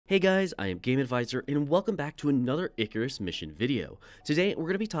Hey guys, I am Game Advisor and welcome back to another Icarus Mission video. Today we're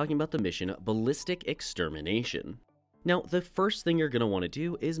going to be talking about the mission Ballistic Extermination. Now, the first thing you're going to want to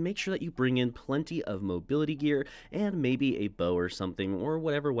do is make sure that you bring in plenty of mobility gear and maybe a bow or something or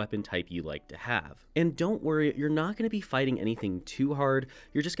whatever weapon type you like to have. And don't worry, you're not going to be fighting anything too hard.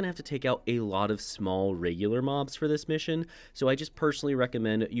 You're just going to have to take out a lot of small regular mobs for this mission. So I just personally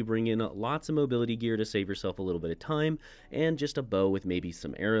recommend you bring in lots of mobility gear to save yourself a little bit of time and just a bow with maybe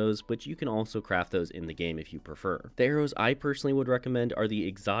some arrows, but you can also craft those in the game if you prefer. The arrows I personally would recommend are the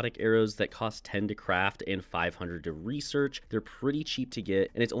exotic arrows that cost 10 to craft and 500 to research. They're pretty cheap to get,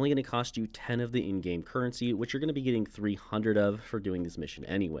 and it's only going to cost you 10 of the in-game currency, which you're going to be getting 300 of for doing this mission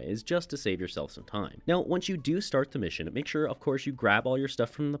anyways, just to save yourself some time. Now, once you do start the mission, make sure, of course, you grab all your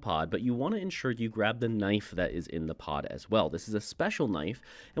stuff from the pod, but you want to ensure you grab the knife that is in the pod as well. This is a special knife,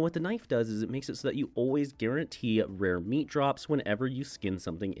 and what the knife does is it makes it so that you always guarantee rare meat drops whenever you skin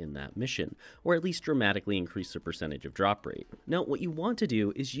something in that mission, or at least dramatically increase the percentage of drop rate. Now, what you want to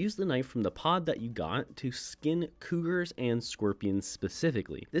do is use the knife from the pod that you got to skin cougars and scorpions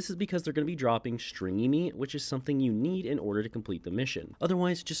specifically. This is because they're going to be dropping stringy meat, which is something you need in order to complete the mission.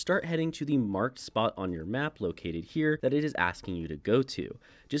 Otherwise, just start heading to the marked spot on your map located here that it is asking you to go to.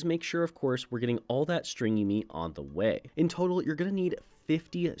 Just make sure, of course, we're getting all that stringy meat on the way. In total, you're going to need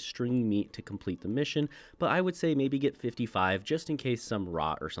 50 stringy meat to complete the mission, but I would say maybe get 55 just in case some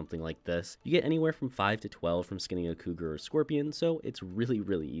rot or something like this. You get anywhere from 5 to 12 from skinning a cougar or scorpion, so it's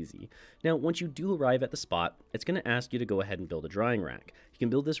really easy. Now, once you do arrive at the spot, it's going to ask you to go ahead and build a drying rack. You can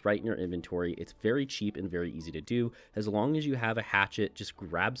build this right in your inventory. It's very cheap and very easy to do. As long as you have a hatchet, just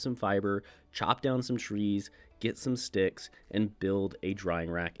grab some fiber, chop down some trees, get some sticks, and build a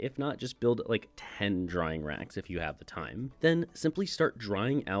drying rack. If not, just build like 10 drying racks if you have the time. Then simply start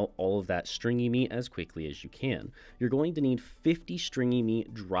drying out all of that stringy meat as quickly as you can. You're going to need 50 stringy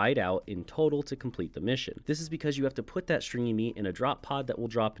meat dried out in total to complete the mission. This is because you have to put that stringy meat in a drop pod that will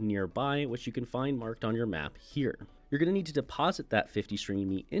drop nearby, which you can find marked on your map here. You're going to need to deposit that 50 stringy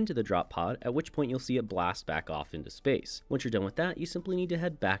meat into the drop pod, at which point you'll see it blast back off into space. Once you're done with that, you simply need to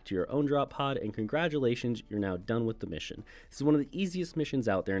head back to your own drop pod, and congratulations, you're now done with the mission. This is one of the easiest missions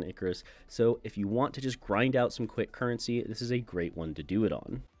out there in Icarus, so if you want to just grind out some quick currency, this is a great one to do it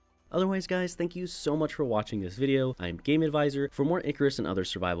on. Otherwise, guys, thank you so much for watching this video. I am Game Advisor. For more Icarus and other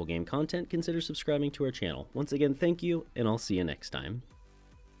survival game content, consider subscribing to our channel. Once again, thank you, and I'll see you next time.